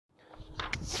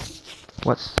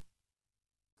What's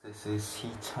This is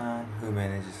Hee-chan, who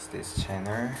manages this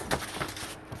channel.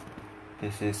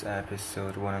 This is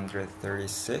episode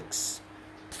 136.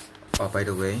 Oh, by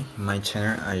the way, in my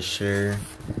channel I share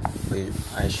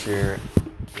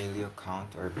daily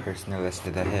account or personal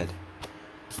lesson that I had.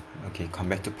 Okay, come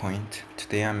back to point.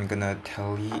 Today I'm gonna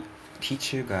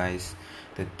teach you guys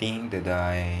the thing that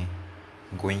I'm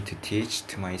going to teach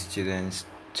to my students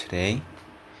today.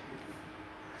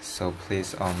 So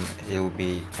please, it will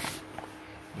be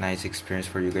nice experience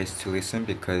for you guys to listen,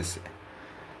 because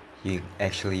you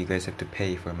guys have to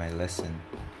pay for my lesson.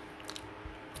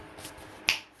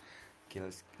 Okay,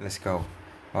 let's go.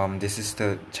 This is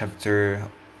the chapter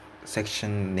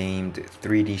section named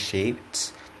 3D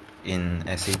shapes in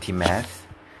SAT math,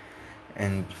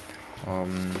 and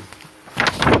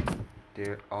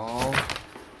they're all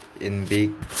in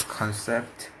big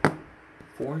concept.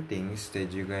 4 things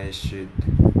that you guys should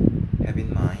have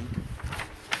in mind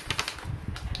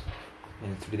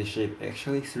in 3D shape.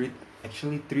 Actually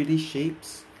 3D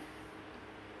shapes,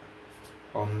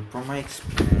 from my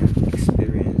experience,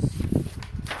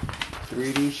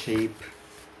 3D shape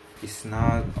is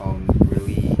not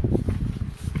really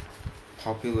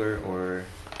popular or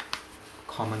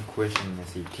common question in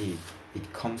SAT.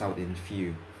 It comes out in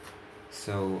few,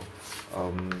 so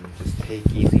just take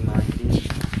easy minded.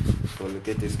 So look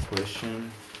at this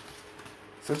question.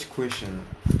 Such question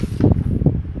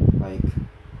like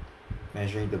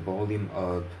measuring the volume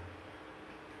of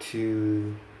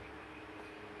 2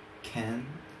 can,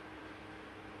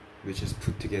 which is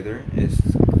put together, is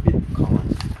a bit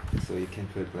common. So you can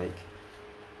put like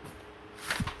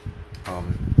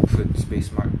put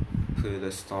space mark, put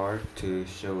a star to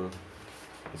show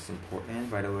it's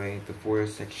important. By the way, the 4th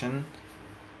section,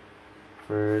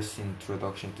 first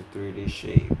introduction to 3D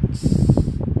shapes,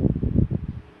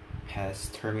 has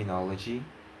terminology.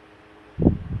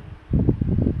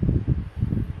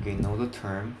 Okay, know the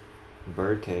term.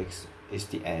 Vertex is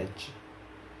the edge,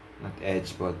 not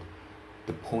edge, but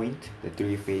the point the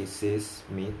 3 faces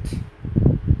meet.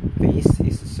 Face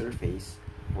is the surface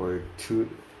or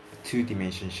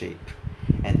two-dimension shape,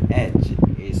 and edge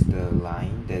is the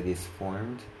line that is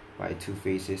formed by 2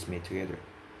 faces made together.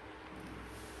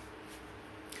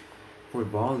 For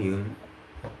volume,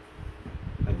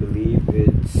 I believe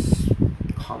it's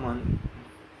common.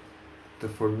 The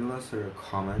formulas are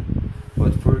common,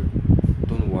 but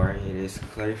don't worry, it is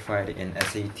clarified in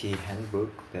SAT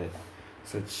handbook that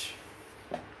such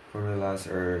formulas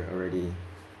are already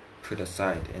put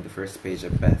aside in the first page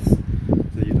of Beth.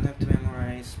 So you don't have to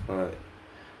memorize, but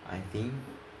I think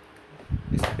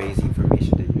it's basic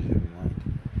information that you should have in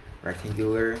mind.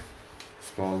 Rectangular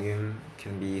volume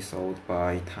can be solved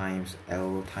by times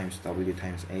L times W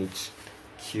times H.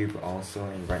 Cube also,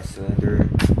 and right cylinder.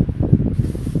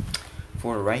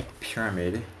 For right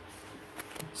pyramid,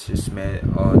 it's just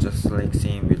like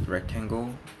same with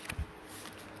rectangle.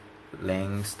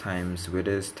 Length times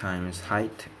width times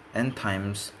height and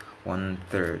times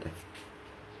 1/3.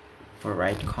 For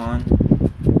right cone,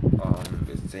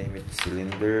 the same with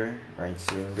cylinder, right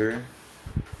cylinder,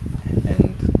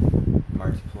 and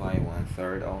multiply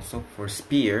 1/3 also. For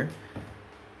sphere,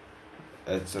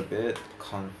 it's a bit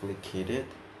complicated.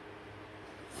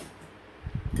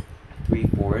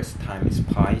 3/4 times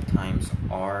pi times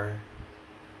r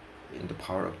in the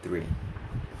power of 3.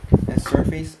 And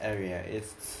surface area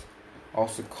is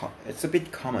also it's a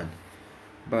bit common,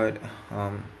 but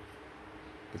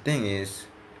the thing is,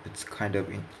 it's kind of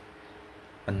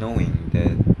annoying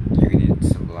that you need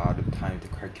a lot of time to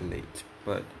calculate,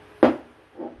 but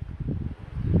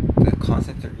the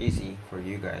concepts are easy for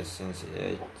you guys since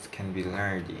it can be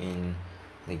learned in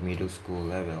like middle school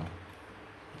level,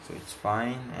 so it's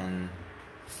fine. And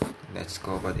let's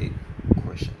go about 8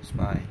 questions. Bye.